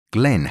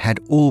Glenn had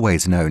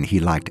always known he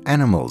liked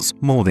animals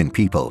more than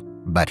people,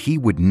 but he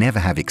would never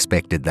have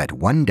expected that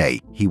one day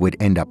he would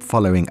end up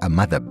following a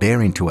mother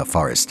bear into a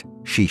forest.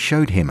 She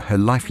showed him her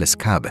lifeless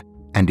cub,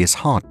 and his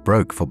heart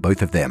broke for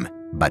both of them.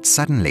 But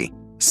suddenly,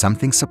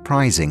 something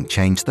surprising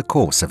changed the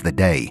course of the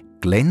day.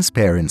 Glenn's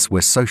parents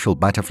were social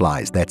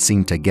butterflies that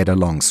seemed to get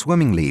along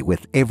swimmingly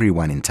with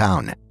everyone in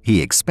town. He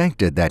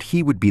expected that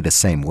he would be the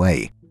same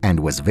way, and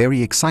was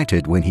very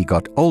excited when he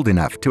got old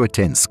enough to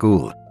attend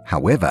school.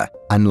 However,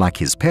 unlike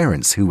his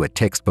parents who were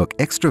textbook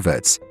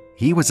extroverts,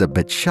 he was a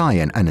bit shy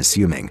and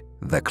unassuming.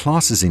 The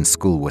classes in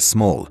school were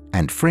small,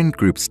 and friend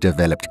groups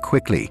developed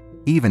quickly,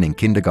 even in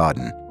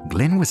kindergarten.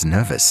 Glenn was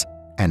nervous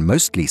and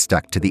mostly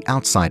stuck to the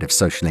outside of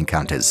social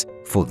encounters.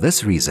 For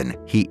this reason,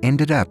 he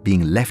ended up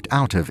being left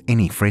out of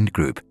any friend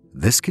group.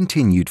 This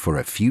continued for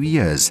a few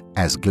years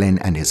as Glenn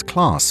and his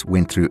class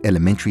went through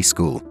elementary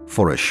school.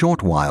 For a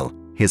short while,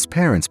 his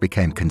parents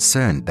became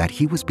concerned that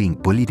he was being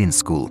bullied in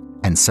school,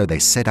 and so they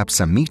set up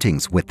some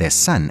meetings with their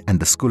son and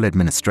the school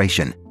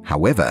administration.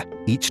 However,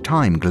 each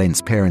time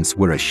Glenn's parents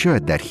were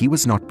assured that he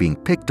was not being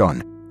picked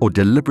on or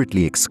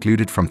deliberately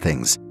excluded from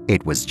things.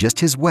 It was just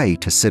his way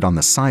to sit on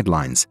the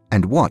sidelines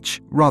and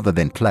watch rather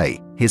than play.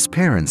 His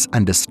parents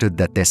understood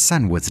that their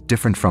son was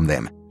different from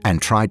them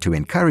and tried to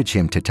encourage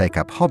him to take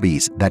up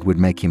hobbies that would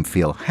make him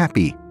feel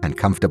happy and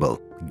comfortable.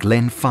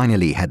 Glenn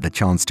finally had the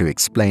chance to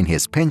explain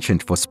his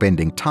penchant for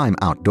spending time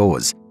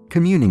outdoors,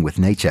 communing with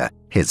nature.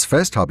 His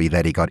first hobby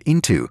that he got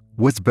into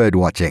was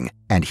birdwatching,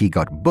 and he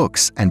got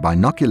books and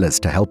binoculars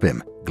to help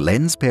him.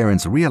 Glenn's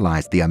parents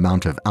realized the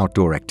amount of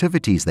outdoor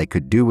activities they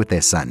could do with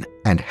their son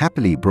and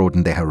happily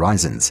broadened their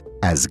horizons.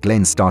 As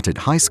Glenn started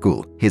high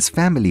school, his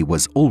family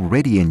was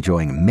already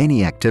enjoying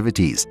many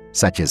activities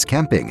such as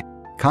camping,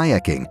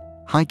 kayaking,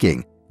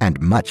 hiking, and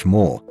much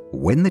more.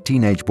 When the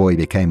teenage boy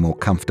became more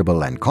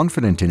comfortable and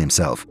confident in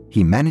himself,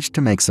 he managed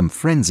to make some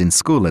friends in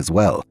school as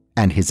well,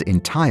 and his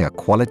entire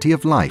quality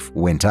of life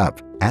went up.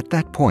 At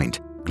that point,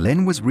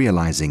 Glenn was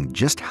realizing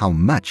just how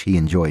much he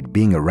enjoyed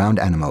being around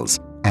animals,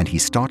 and he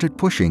started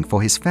pushing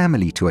for his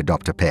family to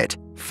adopt a pet.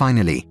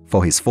 Finally,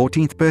 for his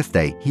 14th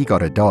birthday, he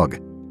got a dog,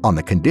 on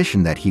the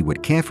condition that he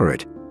would care for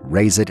it,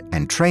 raise it,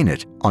 and train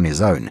it on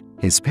his own.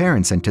 His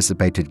parents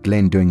anticipated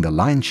Glenn doing the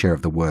lion's share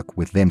of the work,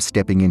 with them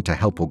stepping in to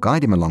help or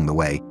guide him along the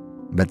way,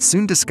 but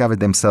soon discovered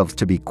themselves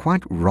to be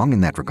quite wrong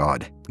in that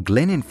regard.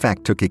 Glenn in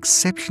fact took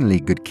exceptionally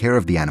good care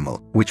of the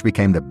animal, which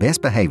became the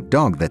best behaved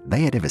dog that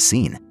they had ever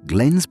seen.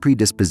 Glenn's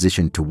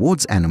predisposition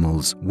towards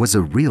animals was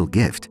a real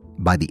gift.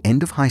 By the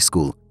end of high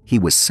school, he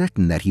was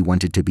certain that he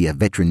wanted to be a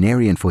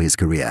veterinarian for his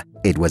career.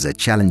 It was a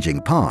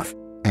challenging path,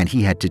 and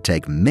he had to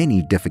take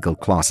many difficult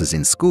classes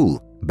in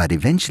school, but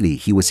eventually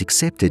he was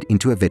accepted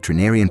into a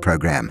veterinarian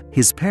program.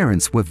 His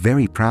parents were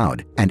very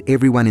proud, and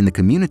everyone in the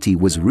community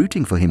was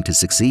rooting for him to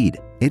succeed.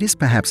 It is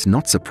perhaps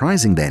not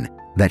surprising then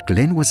that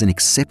Glenn was an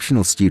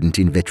exceptional student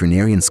in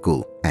veterinarian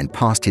school and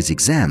passed his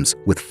exams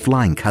with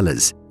flying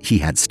colors. He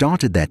had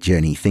started that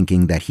journey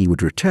thinking that he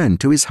would return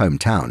to his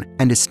hometown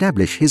and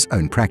establish his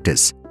own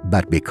practice.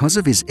 But because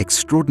of his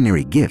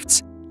extraordinary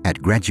gifts,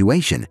 at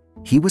graduation,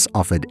 he was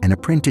offered an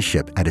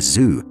apprenticeship at a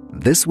zoo.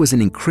 This was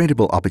an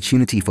incredible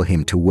opportunity for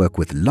him to work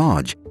with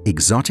large,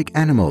 exotic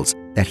animals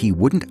that he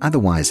wouldn't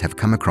otherwise have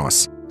come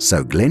across.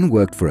 So Glenn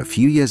worked for a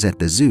few years at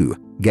the zoo,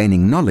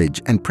 gaining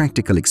knowledge and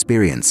practical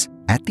experience.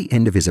 At the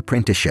end of his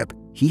apprenticeship,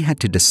 he had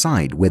to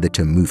decide whether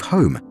to move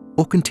home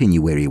or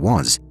continue where he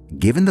was.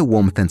 Given the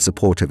warmth and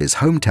support of his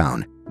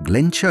hometown,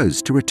 Glenn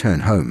chose to return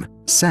home.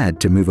 Sad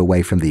to move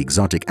away from the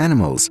exotic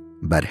animals,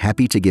 but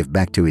happy to give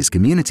back to his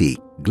community,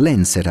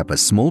 Glenn set up a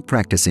small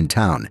practice in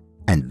town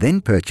and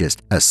then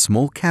purchased a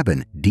small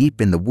cabin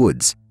deep in the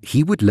woods.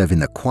 He would live in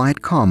the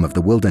quiet calm of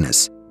the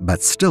wilderness,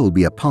 but still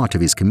be a part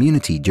of his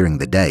community during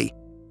the day.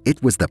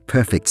 It was the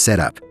perfect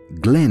setup.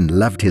 Glenn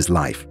loved his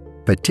life,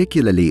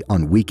 particularly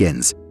on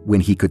weekends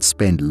when he could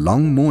spend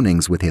long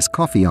mornings with his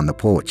coffee on the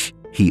porch.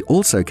 He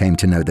also came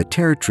to know the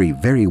territory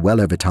very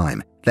well over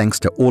time, thanks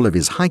to all of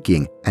his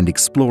hiking and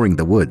exploring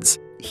the woods.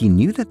 He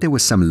knew that there were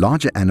some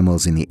larger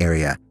animals in the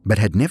area, but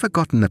had never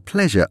gotten the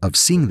pleasure of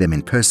seeing them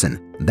in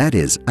person. That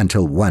is,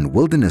 until one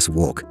wilderness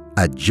walk,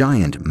 a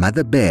giant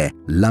mother bear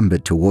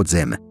lumbered towards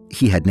him.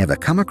 He had never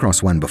come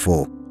across one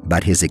before,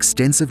 but his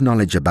extensive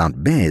knowledge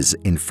about bears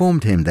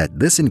informed him that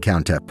this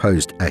encounter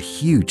posed a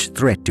huge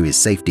threat to his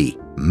safety.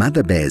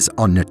 Mother bears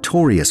are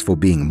notorious for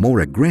being more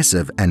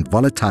aggressive and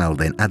volatile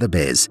than other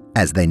bears,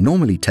 as they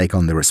normally take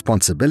on the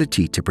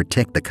responsibility to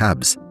protect the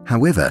cubs.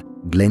 However,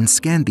 Glenn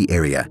scanned the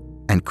area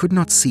and could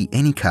not see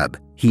any cub.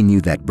 He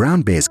knew that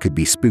brown bears could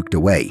be spooked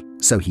away,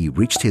 so he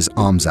reached his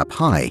arms up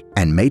high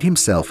and made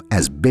himself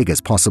as big as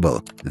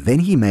possible. Then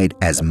he made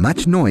as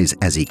much noise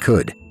as he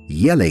could,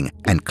 yelling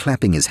and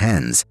clapping his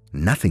hands.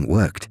 Nothing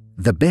worked.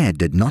 The bear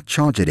did not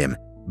charge at him,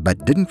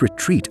 but didn't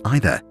retreat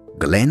either.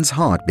 Glenn's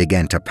heart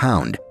began to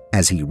pound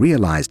as he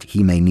realized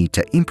he may need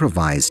to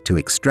improvise to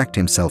extract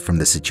himself from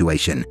the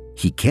situation.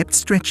 He kept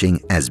stretching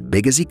as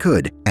big as he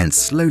could and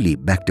slowly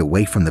backed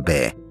away from the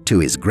bear. To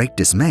his great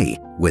dismay,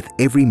 with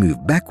every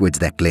move backwards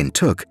that Glenn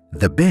took,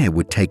 the bear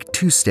would take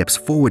 2 steps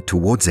forward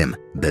towards him.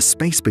 The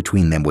space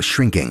between them was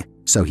shrinking,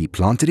 so he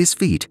planted his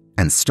feet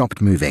and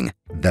stopped moving.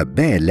 The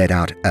bear let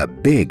out a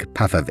big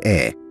puff of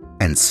air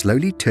and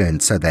slowly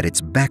turned so that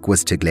its back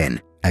was to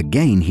Glenn.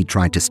 Again, he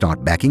tried to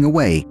start backing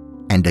away,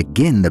 and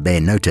again the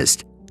bear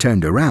noticed,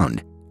 turned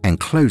around, and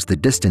closed the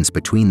distance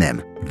between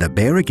them. The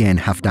bear again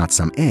huffed out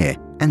some air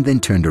and then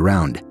turned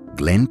around.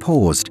 Glenn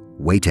paused,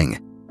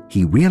 waiting.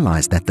 He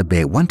realized that the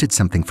bear wanted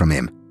something from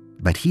him,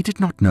 but he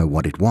did not know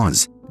what it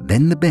was.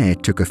 Then the bear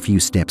took a few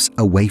steps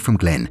away from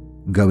Glenn,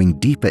 going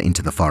deeper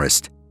into the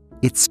forest.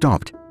 It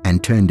stopped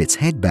and turned its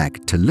head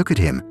back to look at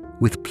him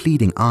with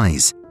pleading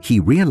eyes. He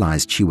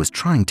realized she was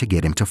trying to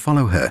get him to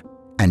follow her,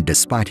 and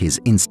despite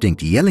his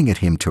instinct yelling at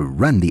him to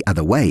run the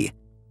other way,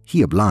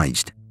 he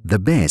obliged. The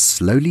bear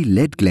slowly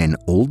led Glenn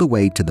all the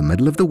way to the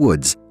middle of the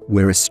woods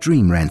where a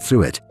stream ran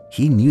through it.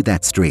 He knew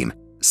that stream.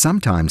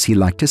 Sometimes he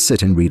liked to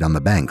sit and read on the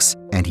banks,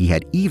 and he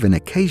had even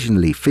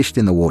occasionally fished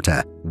in the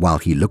water. While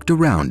he looked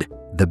around,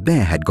 the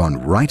bear had gone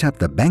right up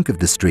the bank of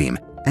the stream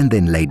and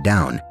then laid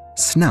down,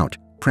 snout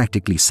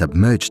practically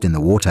submerged in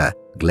the water.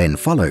 Glenn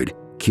followed,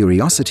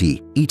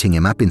 curiosity eating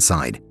him up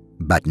inside,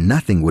 but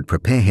nothing would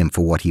prepare him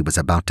for what he was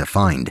about to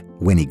find.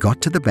 When he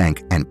got to the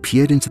bank and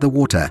peered into the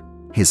water,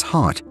 his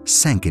heart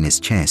sank in his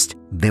chest.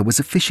 There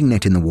was a fishing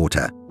net in the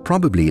water,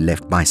 probably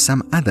left by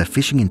some other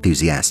fishing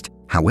enthusiast.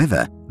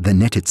 However, the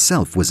net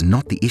itself was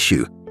not the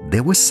issue.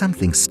 There was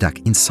something stuck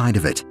inside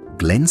of it.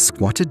 Glenn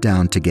squatted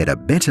down to get a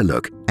better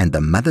look, and the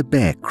mother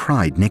bear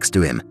cried next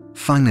to him.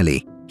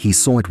 Finally, he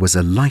saw it was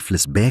a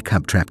lifeless bear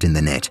cub trapped in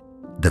the net.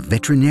 The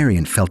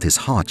veterinarian felt his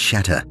heart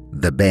shatter.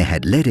 The bear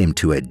had led him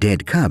to a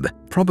dead cub,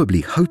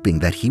 probably hoping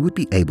that he would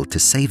be able to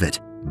save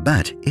it.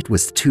 But it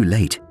was too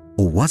late.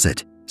 Or was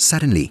it?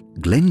 Suddenly,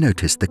 Glenn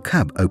noticed the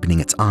cub opening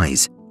its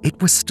eyes.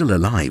 It was still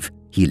alive.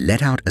 He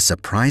let out a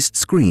surprised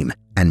scream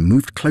and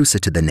moved closer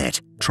to the net,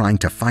 trying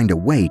to find a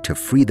way to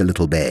free the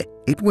little bear.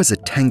 It was a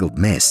tangled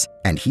mess,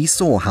 and he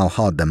saw how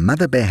hard the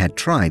mother bear had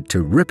tried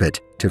to rip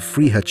it to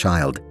free her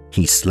child.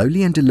 He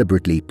slowly and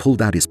deliberately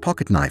pulled out his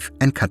pocket knife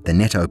and cut the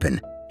net open.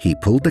 He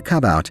pulled the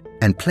cub out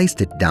and placed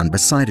it down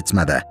beside its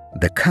mother.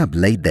 The cub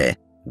laid there,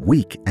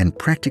 weak and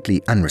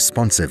practically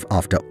unresponsive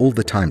after all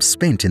the time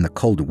spent in the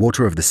cold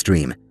water of the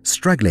stream,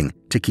 struggling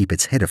to keep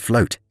its head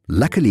afloat.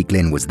 Luckily,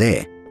 Glenn was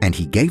there, and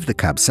he gave the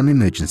cub some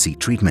emergency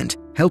treatment,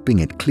 helping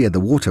it clear the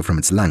water from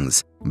its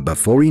lungs.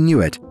 Before he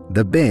knew it,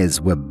 the bears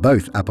were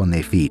both up on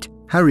their feet,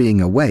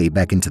 hurrying away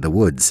back into the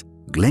woods.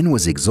 Glenn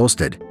was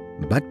exhausted,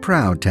 but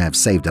proud to have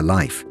saved a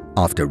life.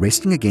 After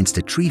resting against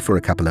a tree for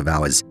a couple of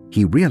hours,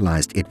 he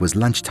realized it was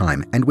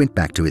lunchtime and went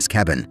back to his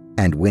cabin.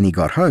 And when he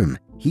got home,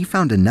 he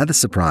found another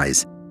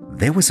surprise.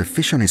 There was a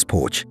fish on his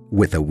porch,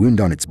 with a wound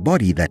on its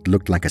body that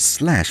looked like a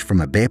slash from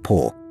a bear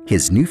paw.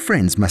 His new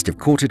friends must have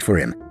caught it for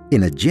him,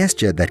 in a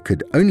gesture that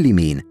could only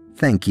mean,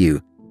 "Thank you."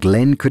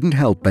 Glenn couldn't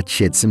help but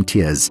shed some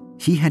tears.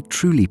 He had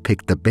truly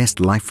picked the best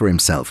life for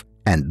himself,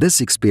 and this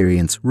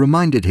experience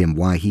reminded him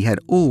why he had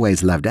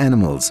always loved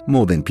animals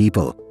more than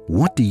people.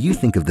 What do you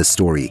think of this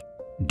story?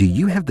 Do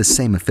you have the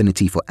same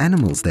affinity for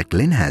animals that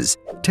Glenn has?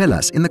 Tell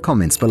us in the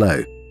comments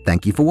below.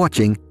 Thank you for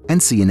watching,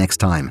 and see you next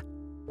time.